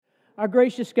Our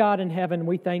gracious God in heaven,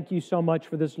 we thank you so much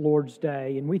for this Lord's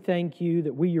Day, and we thank you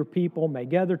that we, your people, may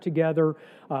gather together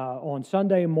on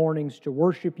Sunday mornings to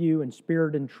worship you in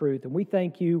spirit and truth. And we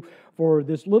thank you for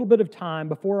this little bit of time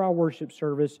before our worship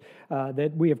service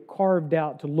that we have carved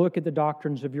out to look at the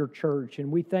doctrines of your church.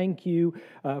 And we thank you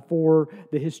for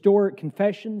the historic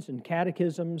confessions and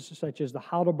catechisms, such as the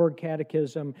Heidelberg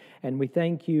Catechism, and we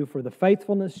thank you for the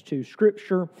faithfulness to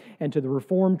Scripture and to the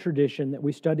Reformed tradition that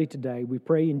we study today. We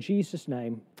pray in Jesus'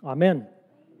 name. Amen.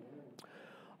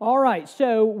 All right,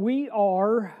 so we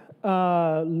are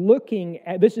looking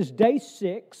at, this is day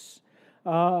 6,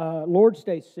 Lord's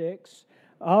Day 6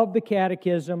 of the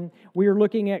Catechism. We are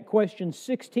looking at questions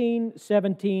 16,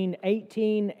 17,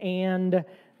 18, and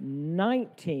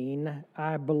 19,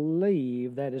 I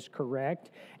believe that is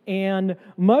correct. And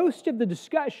most of the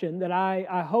discussion that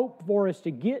I hope for us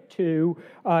to get to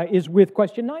is with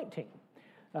question 19.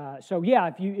 So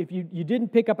yeah, if you didn't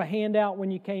pick up a handout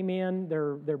when you came in,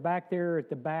 they're back there at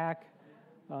the back.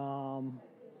 All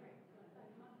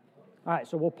right,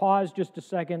 so we'll pause just a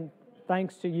second.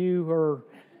 Thanks to you who are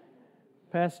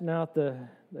passing out the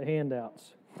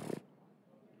handouts.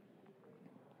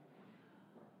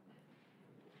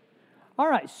 All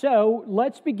right, so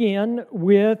let's begin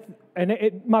with,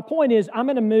 my point is I'm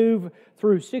going to move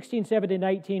through 16, 17,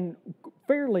 18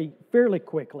 fairly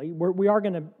quickly. We are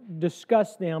going to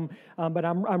discuss them, but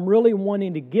I'm really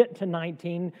wanting to get to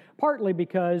 19, partly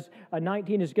because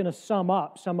 19 is going to sum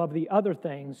up some of the other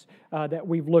things that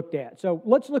we've looked at. So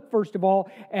let's look first of all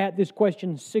at this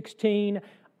question 16.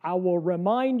 I will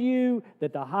remind you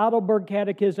that the Heidelberg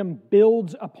Catechism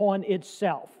builds upon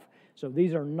itself. So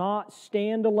these are not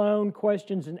standalone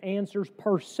questions and answers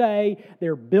per se.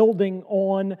 They're building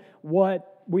on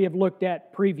what we have looked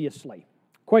at previously.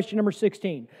 Question number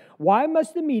 16. Why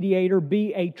must the mediator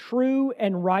be a true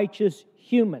and righteous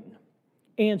human?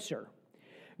 Answer.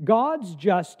 God's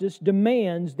justice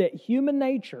demands that human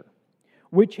nature,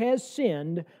 which has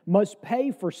sinned, must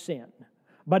pay for sin.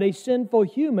 But a sinful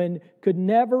human could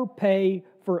never pay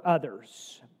for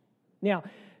others. Now,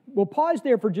 we'll pause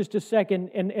there for just a second,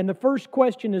 and the first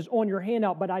question is on your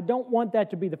handout, but I don't want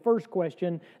that to be the first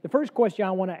question. The first question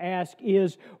I want to ask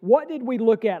is, what did we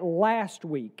look at last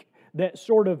week that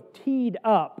sort of teed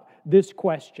up this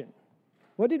question?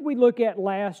 What did we look at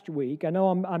last week? I know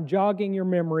I'm jogging your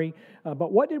memory,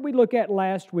 but what did we look at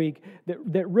last week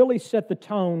that really set the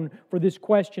tone for this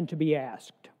question to be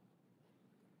asked?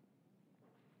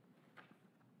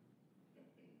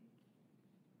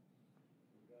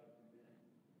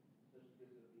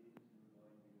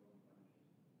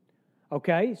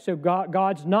 Okay, so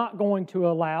God's not going to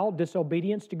allow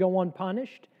disobedience to go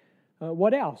unpunished.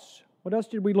 What else? What else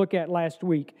did we look at last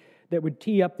week that would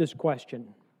tee up this question?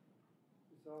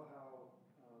 We saw how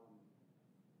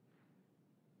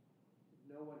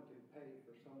no one can pay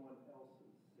for someone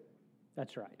else's sin.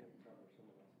 That's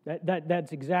right.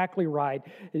 That's exactly right.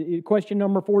 Question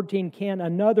number 14, can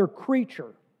another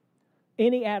creature,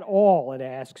 any at all, it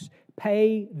asks,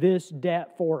 pay this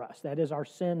debt for us? That is our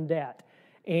sin debt.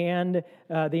 And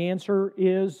the answer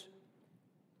is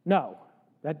no.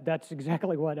 That's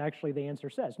exactly what actually the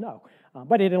answer says, no.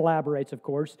 But it elaborates, of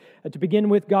course. To begin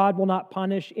with, God will not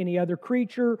punish any other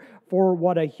creature for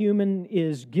what a human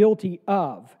is guilty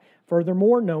of.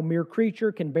 Furthermore, no mere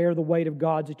creature can bear the weight of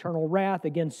God's eternal wrath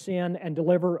against sin and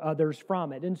deliver others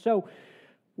from it. And so,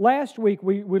 last week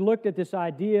we looked at this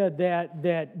idea that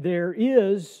there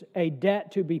is a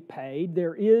debt to be paid,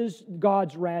 there is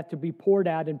God's wrath to be poured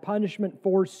out in punishment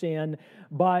for sin,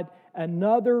 but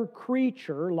another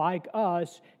creature like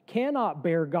us cannot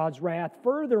bear God's wrath.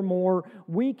 Furthermore,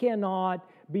 we cannot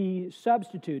be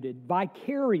substituted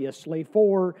vicariously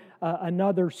for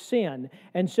another sin.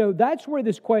 And so that's where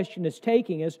this question is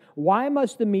taking us. Why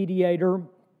must the mediator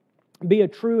be a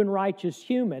true and righteous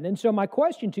human? And so my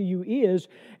question to you is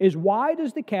why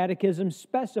does the Catechism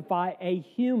specify a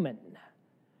human?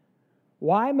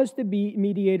 Why must the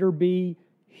mediator be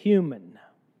human?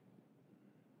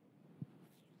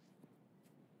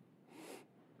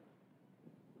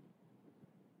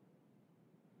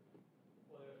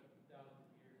 Well, there's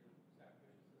thousands of years of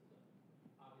sacrificial system.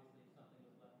 Obviously, something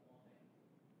was left wanting.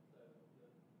 So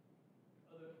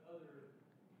the other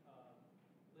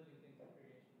living things in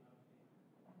creation aren't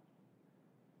enough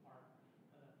to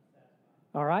satisfy.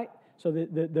 All right? So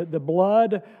the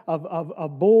blood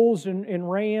of bulls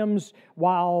and rams,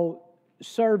 while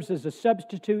serves as a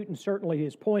substitute and certainly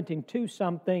is pointing to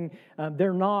something,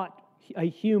 they're not a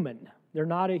human. They're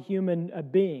not a human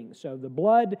being. So the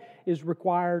blood is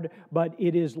required, but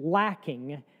it is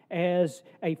lacking as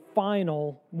a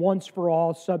final,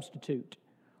 once-for-all substitute.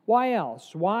 Why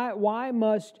else? Why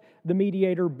must the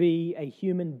mediator be a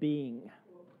human being?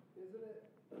 Well, isn't it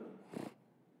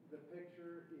the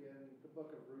picture in the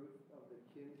book of Ruth of the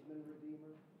kinsman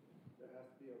redeemer? There has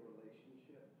to be a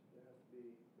relationship. There has to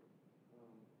be,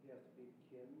 he has to be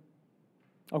kin.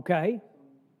 Okay.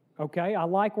 Okay, I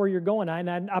like where you're going,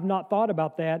 and I've not thought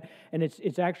about that, and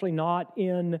it's actually not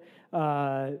in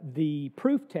the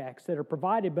proof texts that are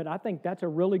provided, but I think that's a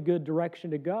really good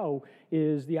direction to go,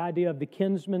 is the idea of the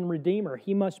kinsman redeemer.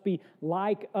 He must be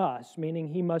like us, meaning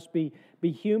he must be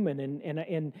human,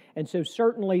 and so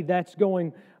certainly that's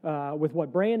going with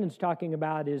what Brandon's talking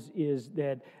about is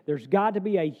that there's got to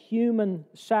be a human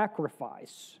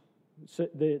sacrifice. So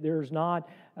there's not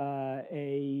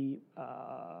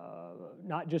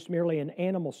not just merely an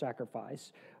animal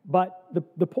sacrifice, but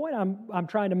the point I'm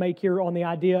trying to make here on the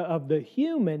idea of the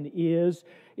human is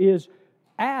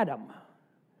Adam.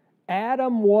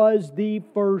 Adam was the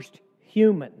first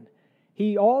human.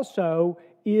 He also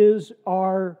is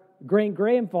our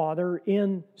great-grandfather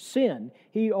in sin.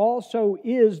 He also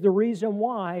is the reason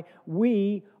why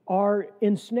we are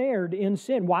ensnared in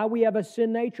sin, why we have a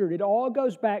sin nature. It all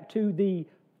goes back to the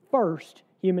first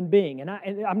human being. And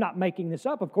I'm not making this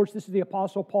up. Of course, this is the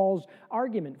Apostle Paul's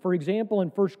argument. For example, in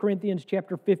 1 Corinthians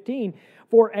chapter 15,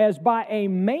 for as by a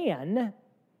man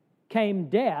came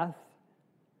death,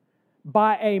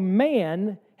 by a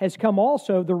man has come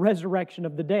also the resurrection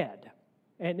of the dead.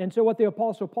 And so what the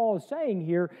Apostle Paul is saying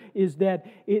here is that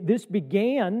this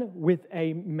began with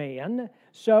a man,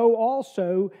 so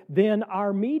also then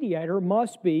our mediator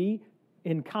must be,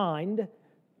 in kind,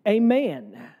 a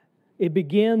man. It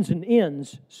begins and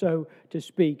ends, so to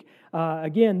speak.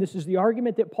 Again, this is the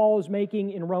argument that Paul is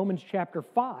making in Romans chapter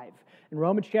 5. In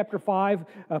Romans chapter 5,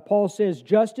 Paul says,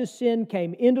 just as sin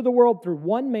came into the world through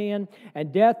one man,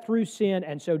 and death through sin,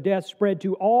 and so death spread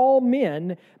to all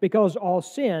men because all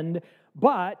sinned.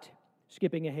 But,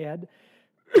 skipping ahead,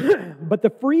 but the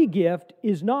free gift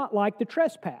is not like the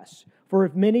trespass. For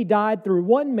if many died through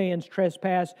one man's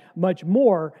trespass, much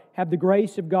more have the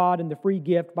grace of God and the free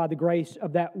gift by the grace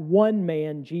of that one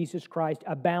man, Jesus Christ,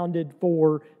 abounded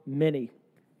for many.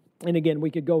 And again,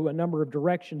 we could go a number of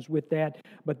directions with that,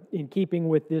 but in keeping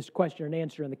with this question and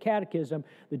answer in the Catechism,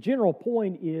 the general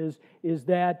point is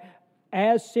that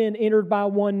as sin entered by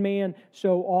one man,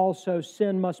 so also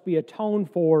sin must be atoned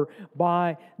for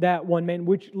by that one man,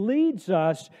 which leads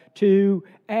us to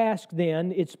ask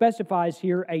then, it specifies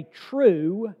here a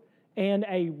true and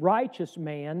a righteous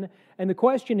man. And the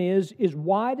question is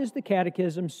why does the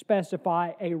Catechism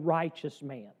specify a righteous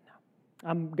man?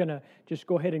 I'm going to just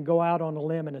go ahead and go out on a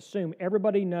limb and assume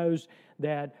everybody knows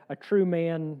that a true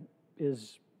man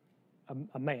is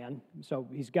a man, so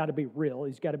he's got to be real,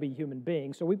 he's got to be a human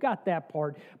being. So we've got that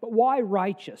part. But why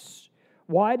righteous?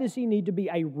 Why does he need to be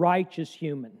a righteous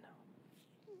human?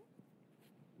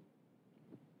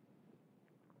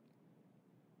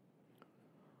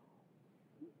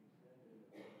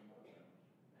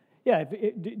 Yeah,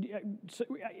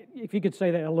 if you could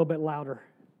say that a little bit louder.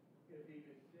 If he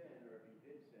could sin, or if he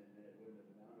did sin, then it wouldn't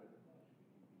have amounted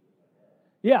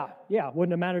to much. Yeah,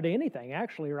 wouldn't have mattered to anything,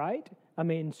 actually, right? I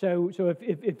mean, so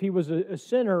if he was a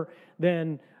sinner,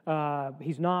 then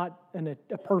he's not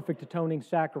a perfect atoning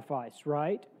sacrifice,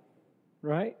 right?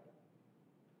 Right?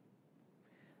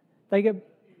 Think of,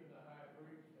 Even the high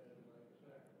priest had to make a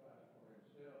sacrifice for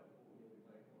himself before he would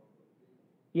make one for the people.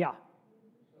 yeah, So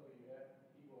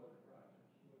he wasn't righteous.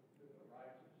 With the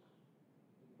righteous,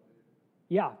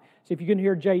 yeah. So if you can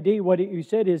hear J.D., what he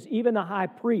said is even the high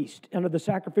priest under the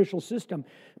sacrificial system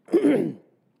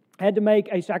had to make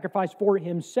a sacrifice for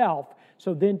himself,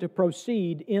 so then to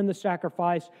proceed in the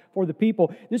sacrifice for the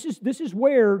people. This is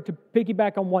where, to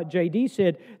piggyback on what J.D.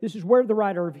 said, this is where the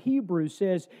writer of Hebrews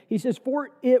says, he says,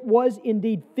 for it was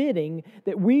indeed fitting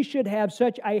that we should have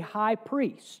such a high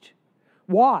priest.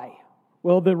 Why?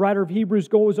 Well, the writer of Hebrews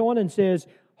goes on and says,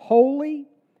 holy,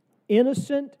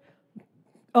 innocent,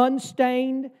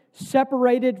 unstained,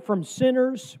 separated from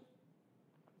sinners,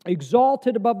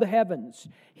 exalted above the heavens.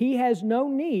 He has no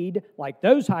need, like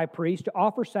those high priests, to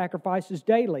offer sacrifices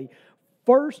daily,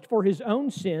 first for his own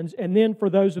sins and then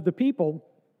for those of the people,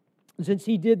 since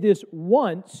he did this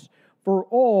once for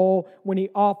all when he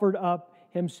offered up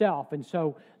himself. And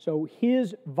so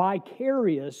his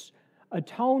vicarious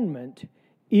atonement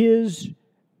is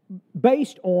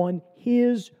based on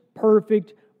his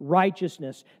perfect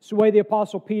righteousness. It's the way the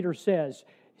Apostle Peter says,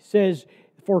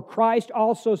 for Christ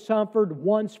also suffered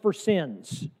once for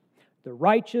sins, the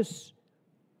righteous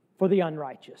for the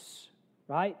unrighteous.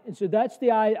 right? And so that's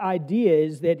the idea,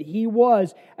 is that he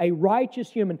was a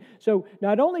righteous human. So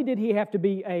not only did he have to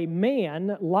be a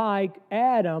man like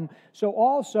Adam, so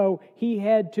also he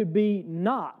had to be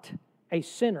not a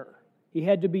sinner. He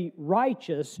had to be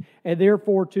righteous and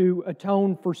therefore to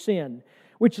atone for sin.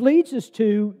 Which leads us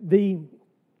to the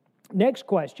next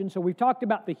question. So we've talked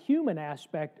about the human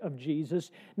aspect of Jesus.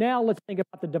 Now let's think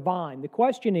about the divine. The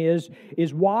question is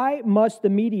why must the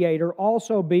mediator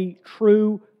also be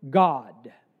true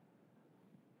God?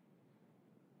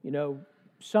 You know,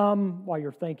 some, while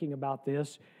you're thinking about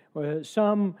this,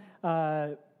 some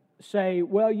say,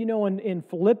 well, you know, in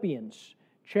Philippians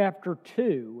chapter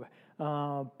 2,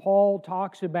 Paul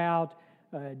talks about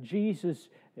Jesus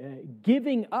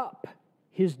giving up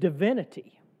His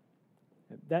divinity.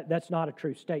 That's not a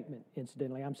true statement,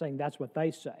 incidentally. I'm saying that's what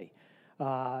they say.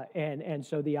 And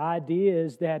so the idea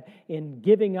is that in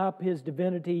giving up His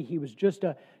divinity, He was just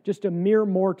a mere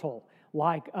mortal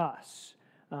like us.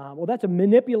 Well, that's a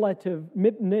manipulation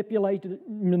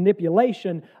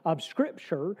of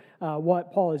Scripture.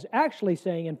 What Paul is actually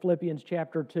saying in Philippians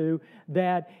chapter 2,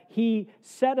 that he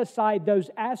set aside those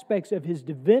aspects of His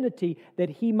divinity that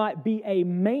He might be a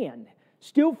man.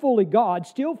 Still fully God,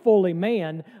 still fully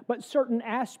man, but certain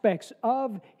aspects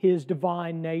of His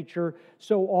divine nature,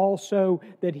 so also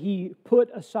that He put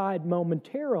aside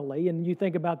momentarily. And you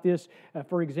think about this,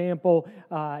 for example,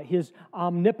 His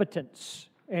omnipotence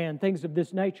and things of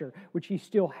this nature, which He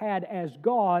still had as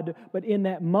God, but in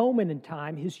that moment in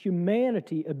time, His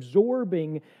humanity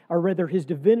absorbing, or rather His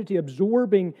divinity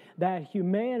absorbing that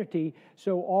humanity,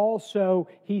 so also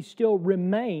He still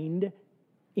remained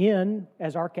in,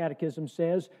 as our catechism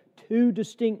says, two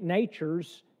distinct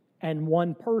natures and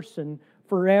one person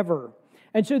forever.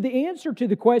 And so the answer to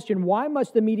the question, why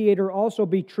must the mediator also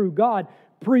be true God,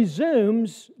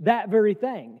 presumes that very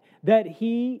thing, that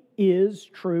He is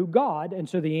true God. And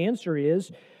so the answer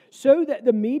is, so that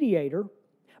the mediator,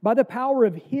 by the power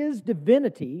of His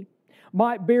divinity,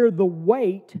 might bear the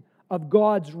weight of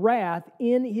God's wrath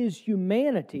in His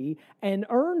humanity and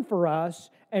earn for us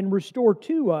and restore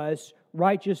to us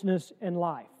righteousness and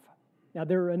life. Now,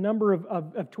 there are a number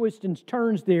of twists and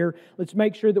turns there. Let's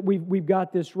make sure that we've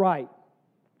got this right.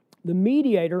 The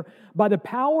mediator, by the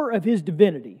power of His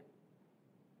divinity,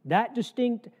 that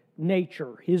distinct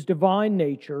nature, His divine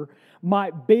nature,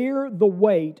 might bear the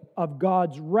weight of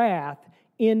God's wrath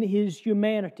in His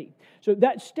humanity. So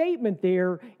that statement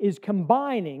there is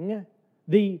combining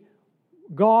the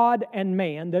God and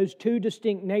man, those two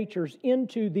distinct natures,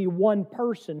 into the one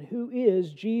person who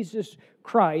is Jesus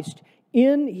Christ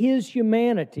in His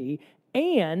humanity,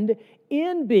 and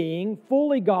in being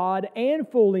fully God and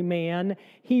fully man,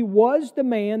 He was the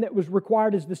man that was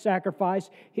required as the sacrifice.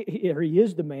 He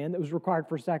is the man that was required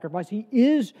for sacrifice. He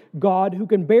is God who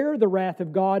can bear the wrath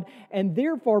of God, and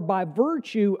therefore by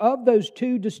virtue of those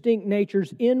two distinct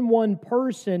natures in one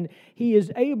person, He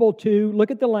is able to,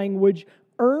 look at the language,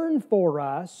 earn for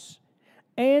us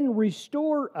and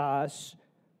restore us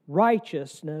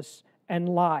righteousness and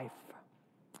life.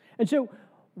 And so,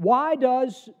 why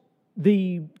does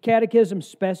the Catechism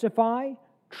specify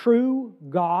true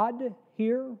God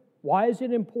here? Why is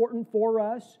it important for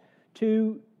us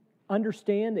to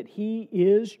understand that He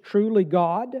is truly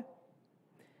God?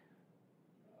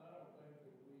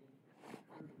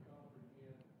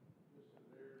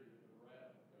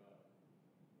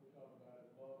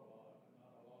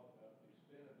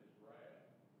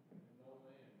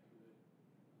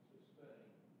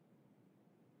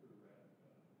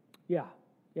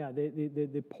 Yeah,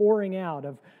 the pouring out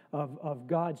of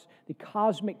God's, the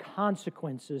cosmic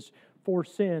consequences for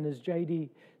sin, as J.D.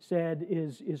 said,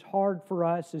 is hard for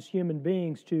us as human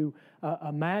beings to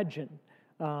imagine.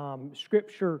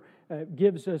 Scripture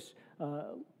gives us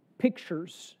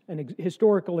pictures and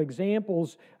historical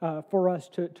examples for us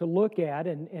to look at,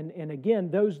 and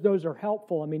again, those are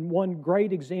helpful. I mean, one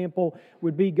great example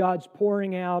would be God's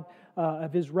pouring out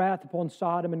of His wrath upon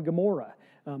Sodom and Gomorrah.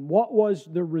 What was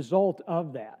the result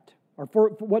of that? Or for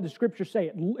what does Scripture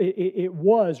say it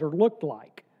was or looked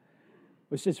like?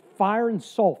 It says fire and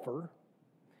sulfur,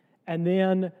 and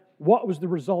then what was the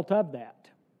result of that?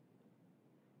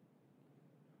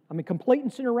 I mean, complete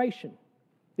incineration.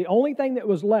 The only thing that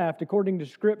was left, according to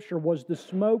Scripture, was the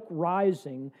smoke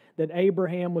rising that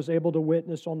Abraham was able to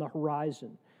witness on the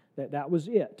horizon. That was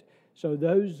it. So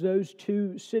those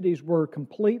two cities were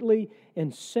completely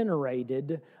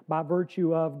incinerated by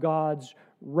virtue of God's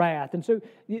wrath. And so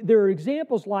there are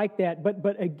examples like that,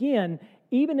 but again,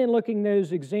 even in looking at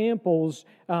those examples,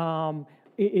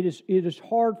 it is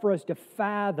hard for us to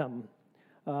fathom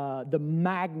the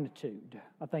magnitude,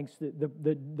 I think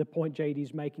the point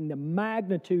JD's making, the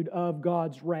magnitude of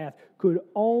God's wrath could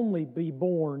only be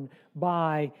borne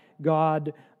by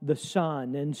God the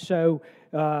Son. And so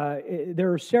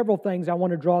there are several things I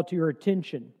want to draw to your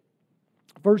attention.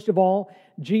 First of all,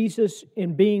 Jesus,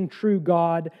 in being true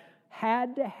God,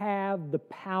 had to have the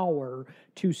power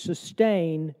to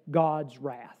sustain God's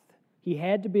wrath. He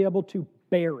had to be able to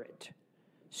bear it.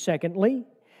 Secondly,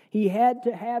 He had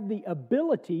to have the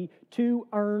ability to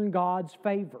earn God's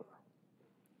favor.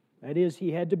 That is,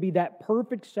 He had to be that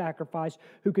perfect sacrifice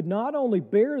who could not only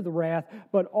bear the wrath,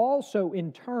 but also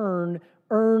in turn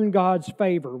earn God's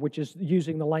favor, which is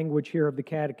using the language here of the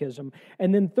Catechism.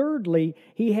 And then thirdly,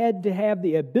 He had to have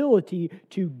the ability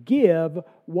to give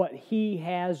what He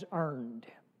has earned.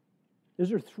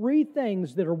 Those are three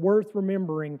things that are worth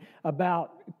remembering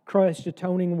about Christ's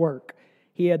atoning work.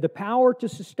 He had the power to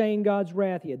sustain God's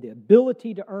wrath. He had the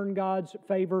ability to earn God's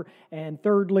favor. And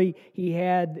thirdly, He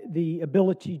had the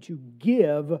ability to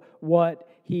give what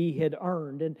He had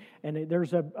earned. And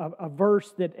there's a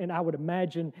verse that, and I would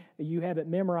imagine you have it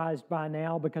memorized by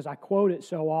now because I quote it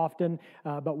so often.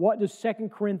 But what does 2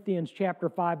 Corinthians chapter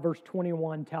 5, verse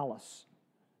 21 tell us?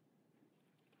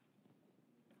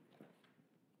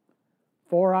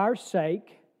 For our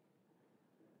sake,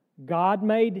 God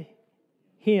made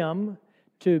Him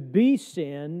to be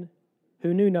sin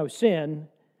who knew no sin,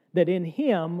 that in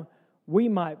Him we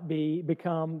might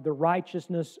become the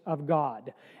righteousness of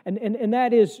God. And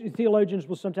that is, theologians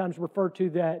will sometimes refer to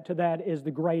that as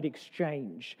the great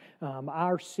exchange,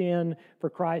 our sin for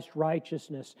Christ's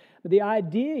righteousness. But the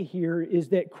idea here is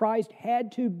that Christ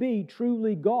had to be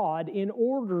truly God in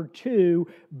order to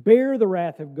bear the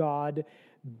wrath of God,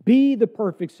 be the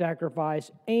perfect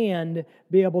sacrifice, and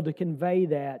be able to convey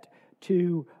that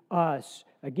to us.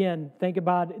 Again, think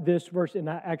about this verse, and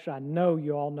I know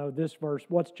you all know this verse.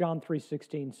 What's John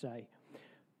 3:16 say?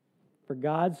 For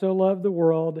God so loved the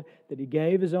world that He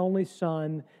gave His only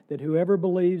Son, that whoever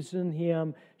believes in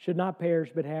Him should not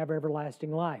perish but have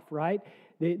everlasting life, right?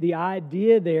 The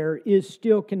idea there is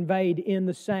still conveyed in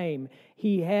the same.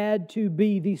 He had to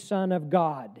be the Son of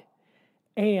God,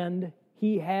 and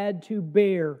He had to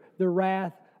bear the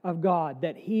wrath of God,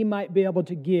 that He might be able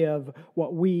to give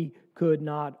what we could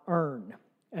not earn.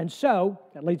 And so,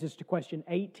 that leads us to question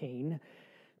 18.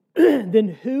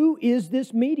 Then who is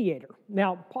this mediator?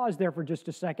 Now, pause there for just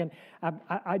a second.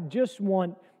 I just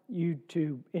want you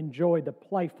to enjoy the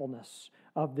playfulness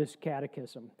of this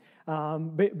catechism.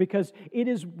 Because it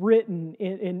is written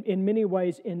in many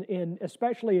ways,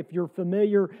 especially if you're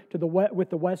familiar with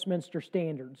the Westminster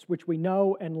Standards, which we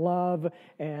know and love,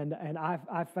 and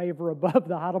I favor above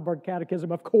the Heidelberg Catechism,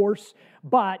 of course,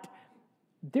 but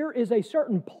there is a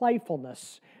certain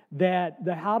playfulness that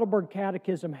the Heidelberg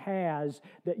Catechism has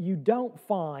that you don't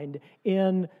find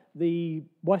in the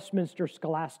Westminster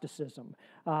Scholasticism.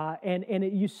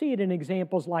 You see it in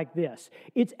examples like this.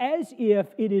 It's as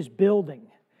if it is building.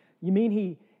 You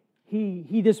mean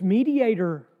he this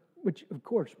mediator, which of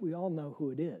course we all know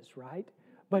who it is, right?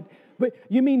 But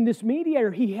you mean this mediator,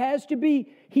 he has to be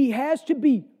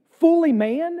fully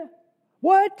man?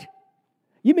 What?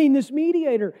 You mean this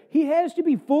mediator, he has to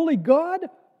be fully God?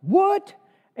 What?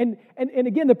 And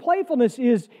again, the playfulness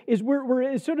is where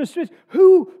it sort of says,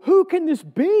 who can this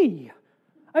be?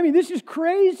 I mean, this is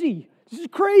crazy. This is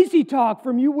crazy talk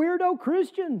from you weirdo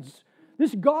Christians.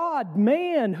 This God,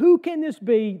 man, who can this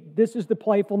be? This is the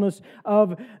playfulness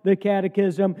of the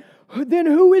Catechism. Then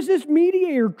who is this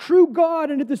mediator? True God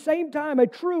and at the same time a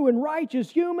true and righteous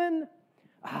human?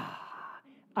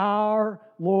 Our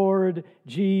Lord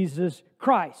Jesus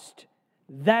Christ.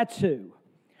 That's who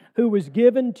was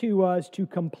given to us to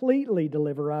completely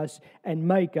deliver us and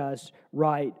make us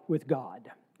right with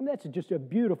God. And that's just a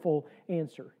beautiful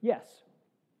answer. Yes?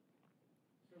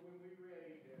 So when we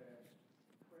read question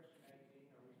 18, are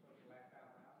we supposed to laugh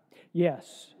out loud?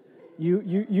 Yes.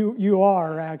 You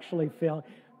are actually, Phil.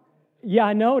 Yeah,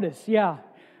 I noticed, yeah.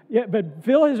 Yeah, but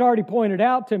Phil has already pointed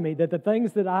out to me that the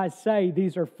things that I say,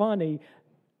 these are funny.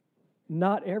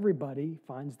 Not everybody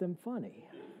finds them funny.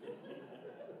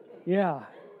 Yeah.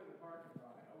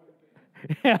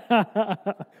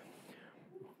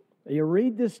 You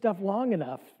read this stuff long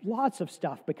enough, lots of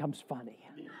stuff becomes funny.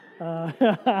 Or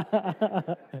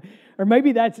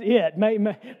maybe that's it.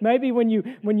 Maybe when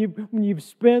you've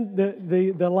spent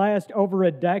the last over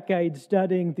a decade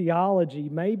studying theology,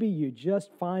 maybe you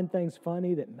just find things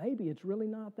funny that maybe it's really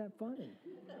not that funny.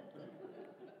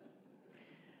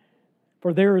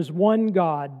 For there is one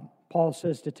God, Paul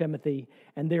says to Timothy,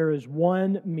 and there is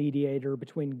one mediator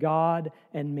between God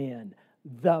and men,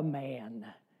 the man,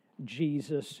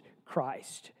 Jesus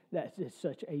Christ. That is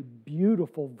such a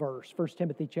beautiful verse. 1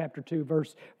 Timothy chapter 2,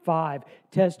 verse 5,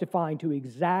 testifying to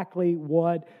exactly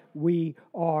what we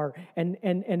are. And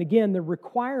again, the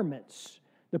requirements.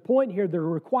 The point here, the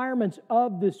requirements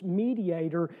of this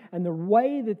mediator and the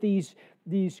way that these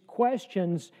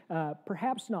questions,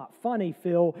 perhaps not funny,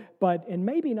 Phil, and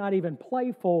maybe not even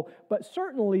playful, but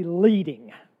certainly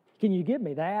leading. Can you give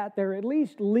me that? They're at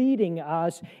least leading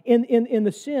us in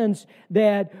the sense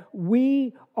that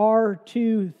we are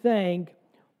to think,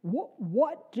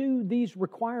 what do these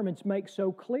requirements make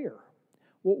so clear?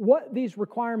 Well, what these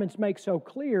requirements make so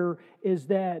clear is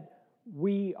that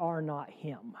we are not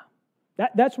Him.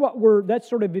 That's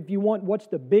sort of, if you want, what's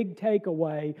the big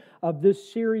takeaway of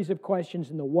this series of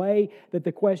questions and the way that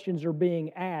the questions are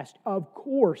being asked. Of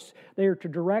course, they are to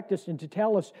direct us and to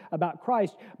tell us about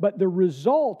Christ, but the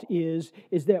result is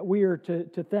that we are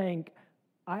to think,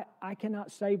 I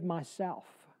cannot save myself.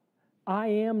 I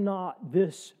am not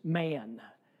this man.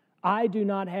 I do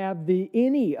not have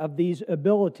any of these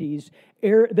abilities.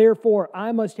 Therefore,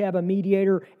 I must have a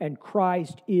mediator, and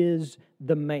Christ is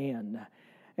the man.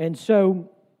 And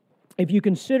so, if you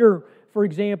consider, for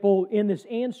example, in this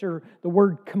answer, the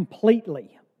word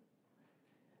completely.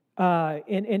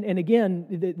 And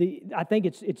again, I think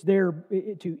it's there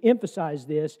to emphasize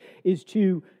this, is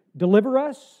to deliver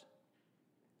us,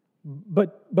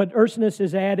 but Ursinus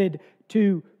has added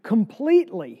to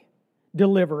completely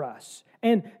deliver us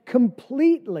and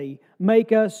completely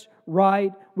make us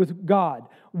right with God.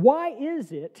 Why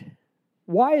is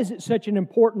it such an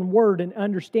important word in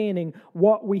understanding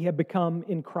what we have become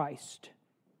in Christ?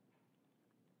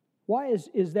 Why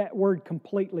is that word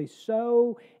completely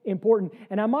so important?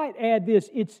 And I might add this,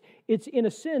 it's in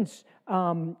a sense,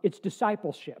 it's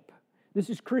discipleship. This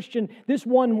is Christian, this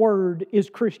one word is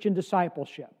Christian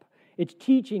discipleship. It's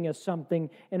teaching us something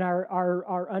in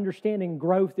our understanding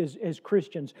growth as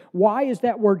Christians. Why is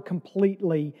that word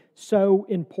completely so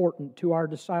important to our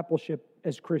discipleship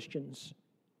as Christians?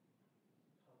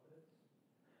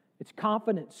 It's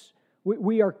confidence.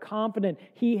 We are confident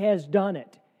He has done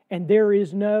it, and there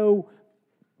is no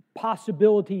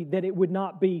possibility that it would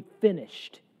not be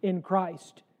finished in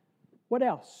Christ. What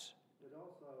else? But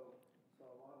also, so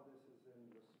a lot of this is in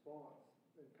response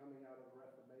and coming out of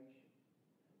Reformation.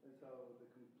 And so the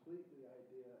completely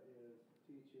idea is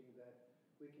teaching that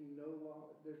we can no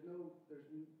longer, there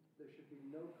should be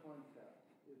no concept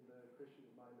in the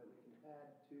Christian's mind that we can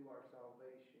add to our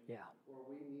salvation. Yeah. Or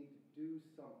we need to do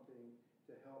something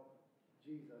to help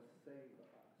Jesus save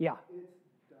us. Yeah. It's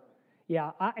done.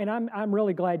 Yeah, I'm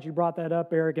really glad you brought that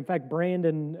up, Eric. In fact,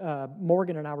 Brandon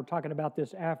Morgan and I were talking about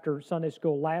this after Sunday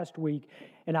school last week,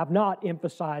 and I've not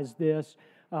emphasized this.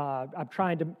 I'm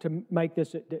trying to make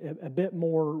this a bit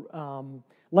more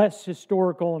less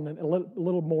historical and a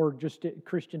little more just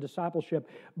Christian discipleship.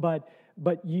 But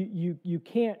you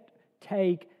can't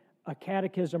take a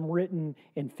catechism written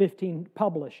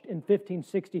published in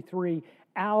 1563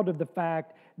 out of the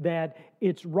fact that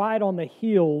it's right on the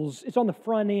heels, it's on the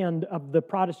front end of the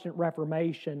Protestant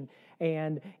Reformation,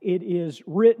 and it is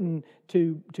written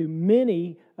to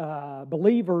many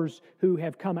believers who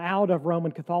have come out of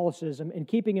Roman Catholicism, and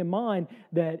keeping in mind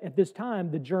that at this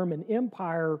time the German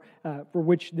Empire, for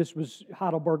which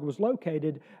Heidelberg was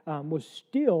located, was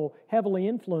still heavily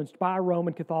influenced by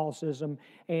Roman Catholicism,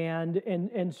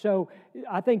 and so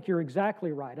I think you're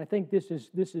exactly right. I think this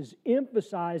is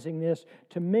emphasizing this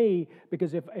to me,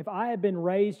 because if I have been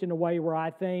raised in a way where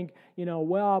I think,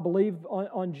 I believe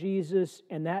on Jesus,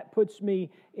 and that puts me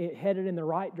headed in the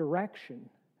right direction.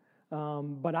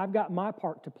 But I've got my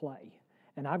part to play,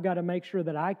 and I've got to make sure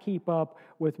that I keep up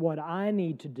with what I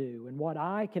need to do and what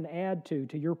I can add to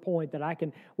your point,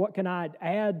 what can I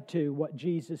add to what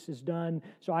Jesus has done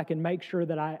so I can make sure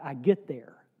that I get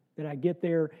there,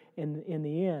 in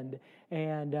the end.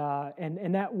 And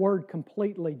that word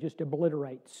completely just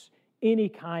obliterates any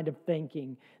kind of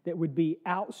thinking that would be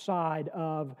outside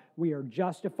of we are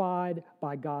justified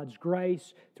by God's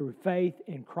grace through faith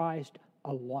in Christ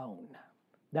alone.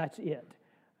 That's it.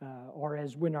 Or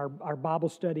as when our Bible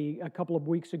study a couple of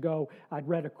weeks ago, I'd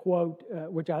read a quote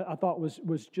which I thought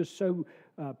was just so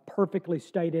perfectly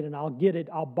stated, and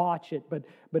I'll botch it, but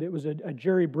it was a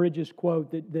Jerry Bridges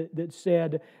quote that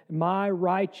said, "My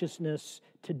righteousness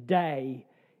today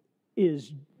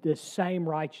is the same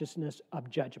righteousness of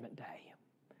Judgment Day."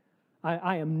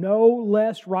 I am no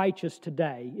less righteous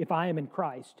today, if I am in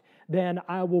Christ, than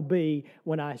I will be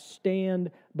when I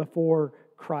stand before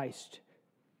Christ,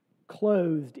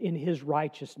 clothed in His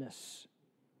righteousness.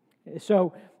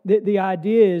 So the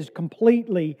idea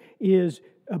is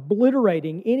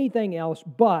obliterating anything else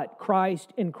but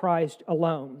Christ and Christ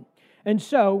alone. And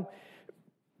so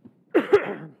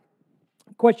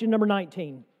Question number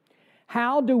 19.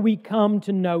 How do we come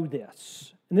to know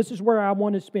this? And this is where I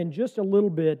want to spend just a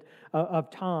little bit of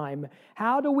time.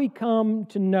 How do we come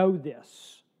to know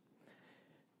this?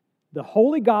 The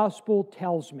Holy Gospel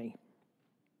tells me.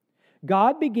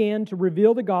 God began to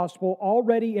reveal the gospel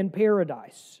already in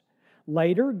paradise.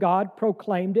 Later, God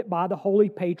proclaimed it by the holy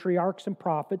patriarchs and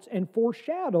prophets and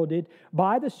foreshadowed it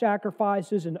by the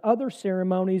sacrifices and other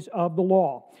ceremonies of the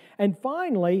law. And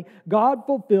finally, God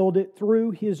fulfilled it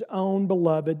through His own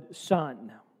beloved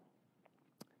Son.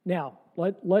 Now,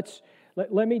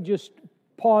 let me just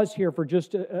pause here for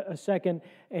just a second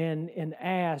and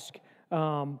ask,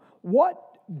 what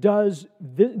does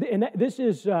this, and this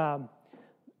is,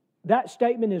 that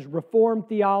statement is Reformed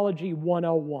Theology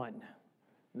 101.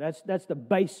 That's the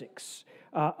basics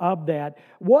of that.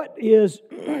 What is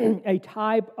a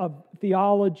type of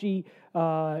theology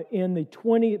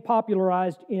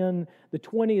popularized in the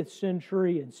 20th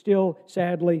century and still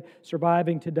sadly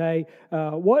surviving today?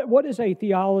 What is a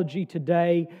theology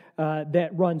today that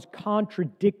runs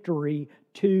contradictory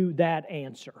to that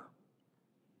answer?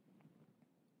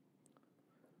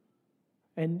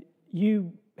 And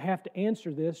you have to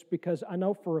answer this because I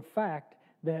know for a fact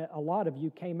that a lot of you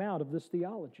came out of this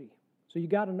theology. So you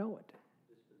got to know it.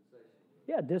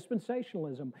 Yeah,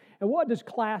 dispensationalism. And what does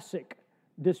classic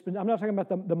I'm not talking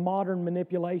about the modern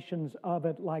manipulations of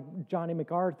it like Johnny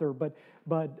MacArthur, but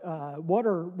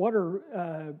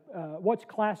what's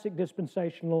classic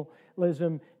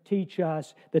dispensationalism teach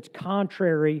us that's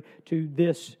contrary to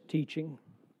this teaching?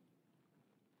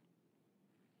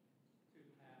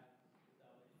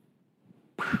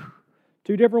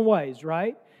 Two different ways,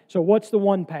 right? So what's the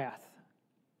one path?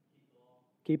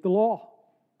 Keep the law.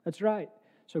 That's right.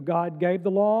 So God gave the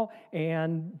law,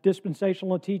 and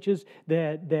dispensational teaches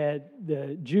that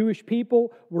the Jewish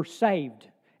people were saved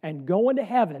and going to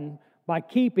heaven by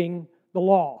keeping the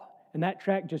law. And that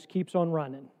track just keeps on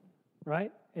running,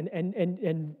 right?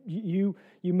 And you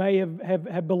may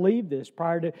have believed this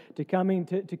prior to coming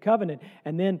to covenant.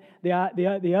 And then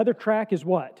the other track is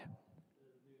what?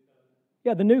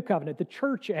 Yeah, the new covenant, the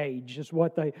church age is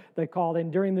what they call it.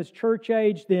 And during this church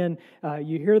age, then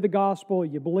you hear the gospel,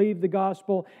 you believe the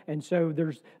gospel, and so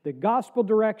there's the gospel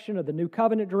direction or the new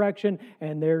covenant direction,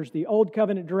 and there's the old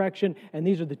covenant direction, and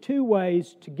these are the two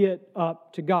ways to get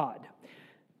up to God.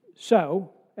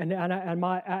 So, and I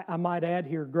might add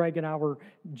here, Greg and I were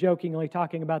jokingly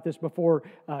talking about this before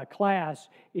class,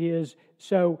 is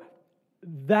so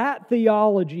that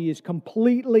theology is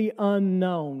completely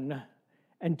unknown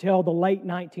until the late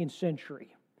 19th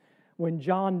century, when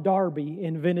John Darby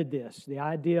invented this, the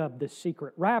idea of the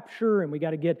secret rapture, and we got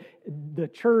to get the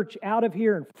church out of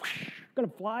here and going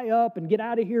to fly up and get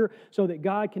out of here so that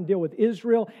God can deal with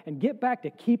Israel and get back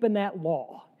to keeping that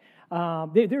law.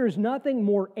 There is nothing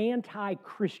more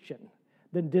anti-Christian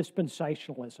than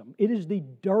dispensationalism. It is the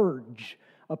dirge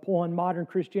upon modern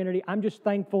Christianity. I'm just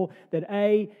thankful that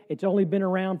it's only been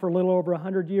around for a little over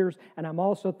 100 years, and I'm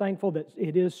also thankful that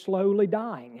it is slowly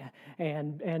dying,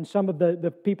 and some of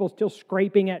the people still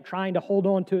scraping at trying to hold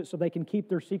on to it so they can keep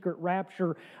their secret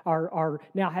rapture are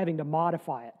now having to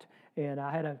modify it. And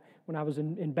when I was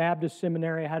in Baptist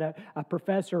seminary, I had a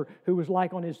professor who was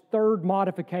like on his third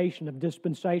modification of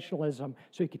dispensationalism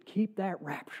so he could keep that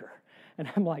rapture. And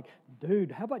I'm like,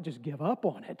 dude, how about just give up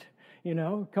on it? You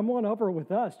know, come on over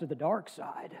with us to the dark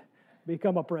side.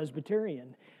 Become a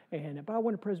Presbyterian. But I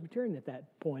wasn't a Presbyterian at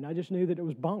that point. I just knew that it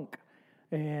was bunk.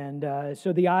 And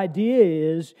so the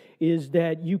idea is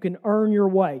that you can earn your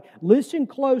way. Listen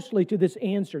closely to this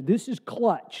answer. This is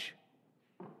clutch.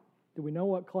 Do we know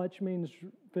what clutch means,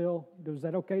 Phil? Is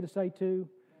that okay to say too?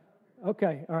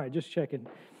 Okay, all right, just checking.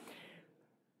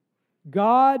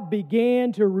 God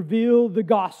began to reveal the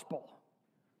gospel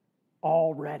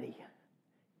already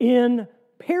in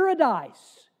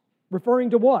paradise.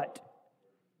 Referring to what?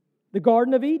 The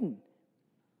Garden of Eden.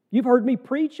 You've heard me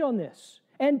preach on this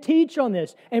and teach on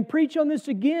this and preach on this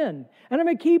again. And I'm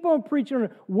going to keep on preaching on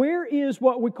it. Where is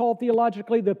what we call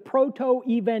theologically the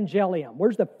proto-evangelium?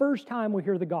 Where's the first time we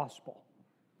hear the gospel?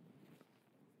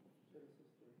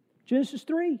 Genesis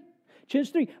 3.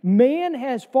 Genesis 3. Man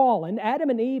has fallen. Adam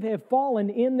and Eve have fallen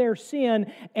in their sin,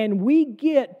 and we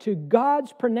get to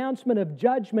God's pronouncement of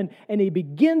judgment, and He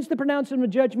begins the pronouncement of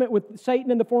judgment with Satan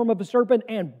in the form of a serpent,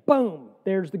 and boom,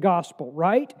 there's the gospel,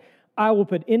 right? I will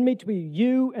put enmity between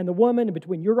you and the woman, and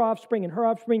between your offspring and her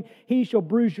offspring. He shall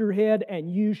bruise your head,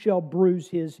 and you shall bruise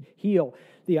his heel.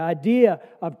 The idea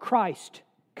of Christ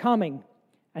coming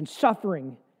and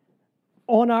suffering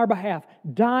on our behalf,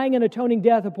 dying an atoning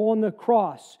death upon the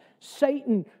cross,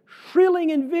 Satan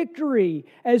shrilling in victory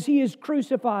as he is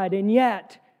crucified, and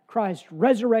yet Christ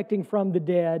resurrecting from the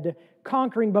dead,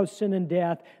 conquering both sin and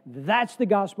death. That's the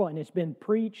gospel, and it's been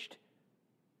preached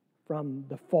from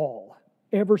the fall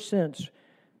ever since.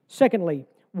 Secondly,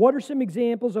 what are some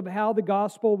examples of how the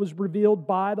gospel was revealed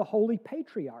by the holy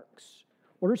patriarchs?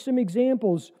 What are some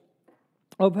examples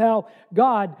of how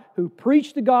God, who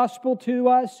preached the gospel to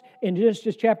us in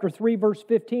Genesis chapter 3, verse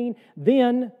 15,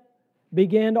 then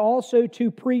began also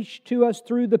to preach to us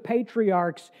through the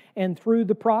patriarchs and through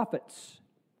the prophets?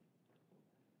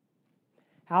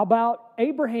 How about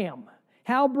Abraham?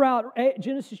 How about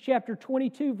Genesis chapter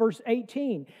 22, verse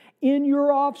 18? In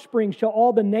your offspring shall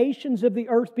all the nations of the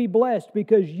earth be blessed,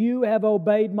 because you have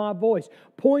obeyed my voice.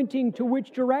 Pointing to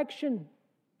which direction?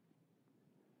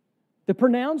 The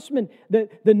pronouncement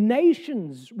that the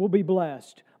nations will be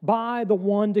blessed by the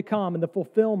one to come, and the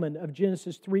fulfillment of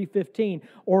Genesis 3:15.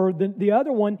 Or the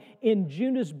other one in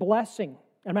Judah's blessing.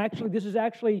 This is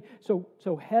actually,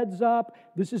 so heads up,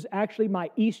 this is actually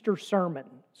my Easter sermon.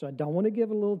 So I don't want to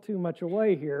give a little too much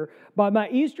away here. But my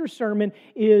Easter sermon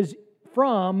is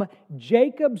from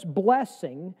Jacob's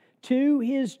blessing to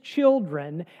his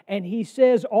children. And he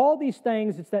says all these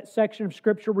things. It's that section of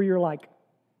Scripture where you're like,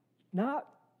 not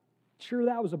sure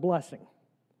that was a blessing.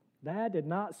 That did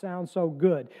not sound so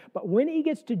good. But when he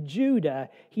gets to Judah,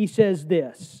 he says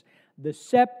this: the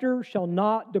scepter shall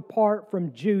not depart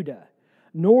from Judah,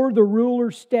 nor the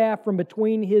ruler's staff from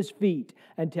between his feet,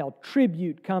 until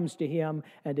tribute comes to him,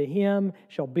 and to him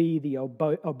shall be the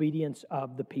obedience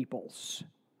of the peoples.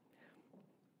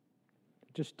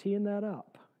 Just teeing that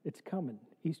up. It's coming,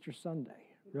 Easter Sunday,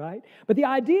 right? But the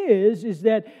idea is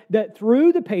that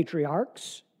through the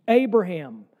patriarchs,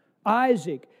 Abraham,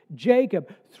 Isaac,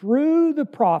 Jacob, through the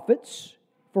prophets,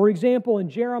 for example, in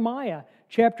Jeremiah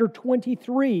chapter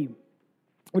 23,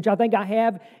 which I think I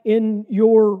have in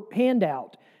your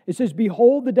handout. It says,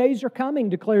 behold, the days are coming,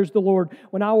 declares the Lord,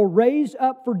 when I will raise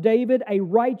up for David a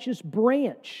righteous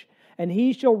branch, and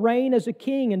he shall reign as a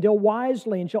king and deal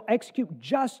wisely, and shall execute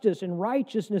justice and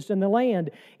righteousness in the land.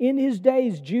 In his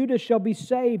days Judah shall be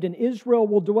saved, and Israel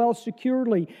will dwell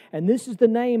securely. And this is the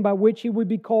name by which he would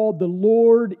be called: the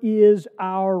Lord is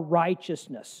our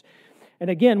righteousness. And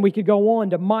again, we could go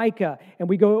on to Micah, and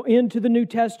we go into the New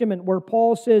Testament where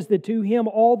Paul says that to him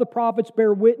all the prophets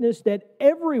bear witness that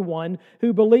everyone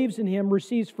who believes in him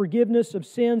receives forgiveness of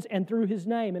sins and through his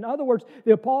name. In other words,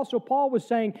 the Apostle Paul was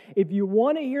saying, if you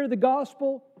want to hear the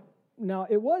gospel, now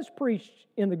it was preached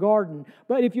in the garden,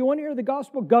 but if you want to hear the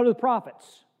gospel, go to the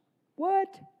prophets.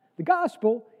 What? The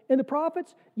gospel in the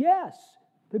prophets? Yes,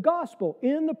 the gospel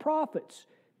in the prophets.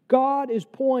 God is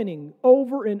pointing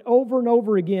over and over and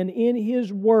over again in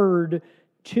His Word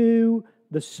to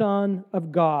the Son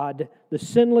of God, the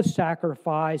sinless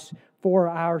sacrifice for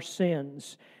our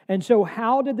sins. And so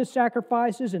how did the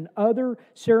sacrifices and other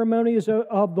ceremonies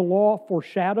of the law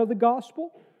foreshadow the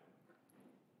gospel?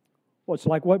 Well, it's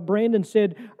like what Brandon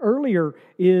said earlier,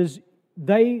 is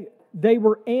they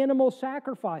were animal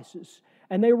sacrifices,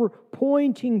 and they were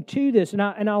pointing to this.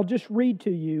 And I'll just read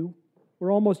to you.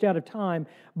 We're almost out of time,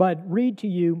 but read to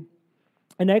you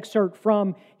an excerpt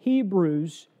from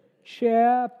Hebrews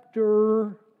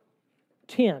chapter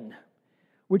 10,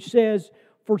 which says,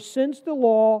 for since the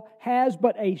law has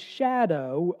but a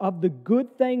shadow of the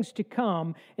good things to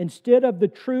come instead of the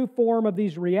true form of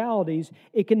these realities,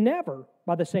 it can never,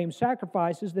 by the same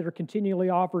sacrifices that are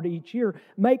continually offered each year,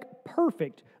 make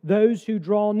perfect those who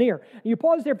draw near. You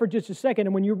pause there for just a second,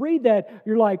 and when you read that,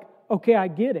 you're like, okay, I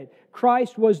get it.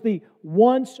 Christ was the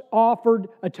once offered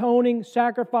atoning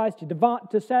sacrifice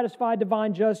to satisfy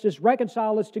divine justice,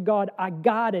 reconcile us to God. I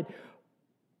got it.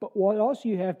 But what also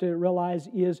you have to realize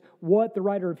is what the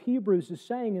writer of Hebrews is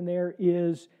saying in there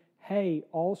is, hey,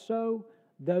 also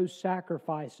those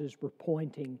sacrifices were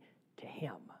pointing to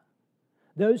Him.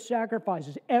 Those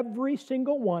sacrifices, every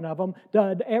single one of them,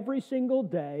 done every single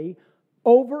day,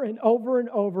 over and over and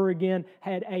over again,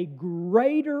 had a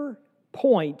greater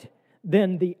point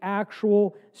than the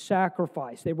actual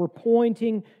sacrifice. They were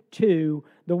pointing to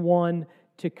the one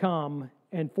to come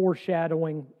and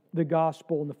foreshadowing the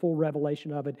gospel and the full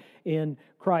revelation of it in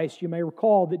Christ. You may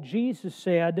recall that Jesus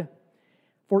said,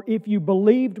 for if you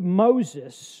believed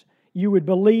Moses, you would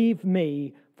believe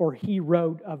me, for he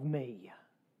wrote of me.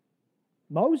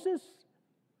 Moses?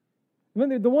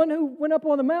 The one who went up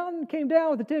on the mountain, came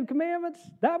down with the Ten Commandments?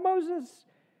 That Moses?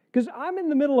 Because I'm in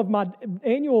the middle of my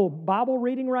annual Bible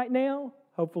reading right now.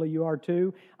 Hopefully you are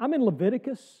too. I'm in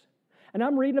Leviticus, and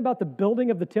I'm reading about the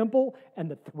building of the temple and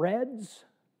the threads.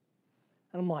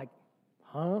 And I'm like,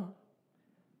 huh?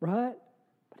 Right?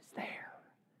 But it's there.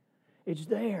 It's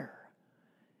there.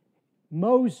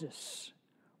 Moses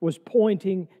was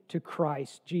pointing to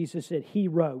Christ. Jesus said, He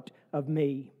wrote of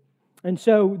me. And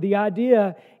so the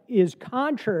idea is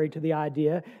contrary to the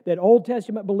idea that Old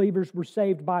Testament believers were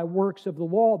saved by works of the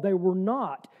law. They were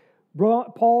not.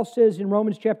 Paul says in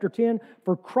Romans chapter 10,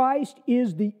 "For Christ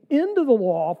is the end of the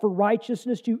law for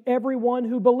righteousness to everyone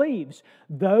who believes,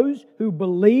 those who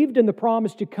believed in the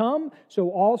promise to come,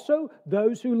 so also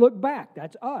those who look back,"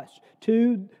 that's us,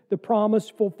 "to the promise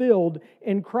fulfilled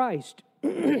in Christ."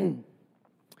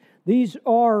 These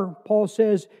are, Paul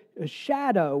says, a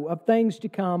shadow of things to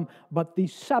come, but the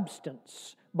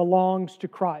substance belongs to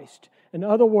Christ. In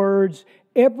other words,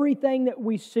 everything that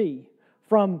we see,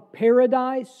 from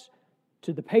paradise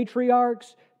to the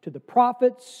patriarchs, to the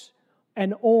prophets,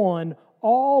 and on,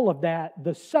 all of that,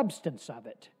 the substance of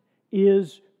it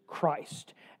is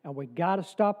Christ. And we got to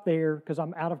stop there because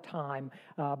I'm out of time.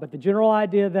 But the general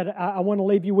idea that I want to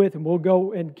leave you with, and we'll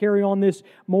go and carry on this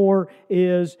more,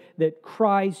 is that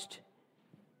Christ,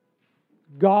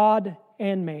 God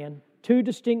and man, two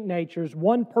distinct natures,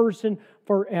 one person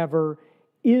forever,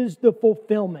 is the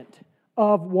fulfillment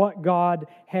of what God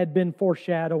had been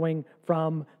foreshadowing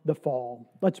from the fall.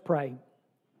 Let's pray.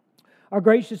 Our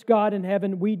gracious God in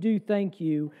heaven, we do thank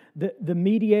You that the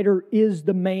mediator is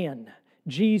the man,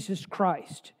 Jesus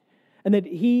Christ, and that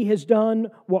He has done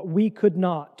what we could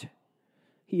not.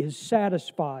 He has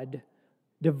satisfied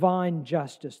divine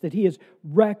justice, that He has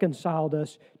reconciled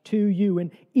us to You,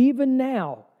 and even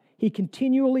now He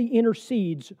continually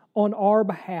intercedes on our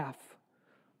behalf.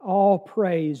 All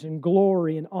praise and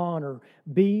glory and honor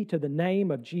be to the name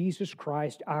of Jesus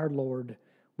Christ our Lord.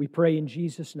 We pray in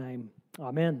Jesus' name.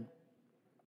 Amen.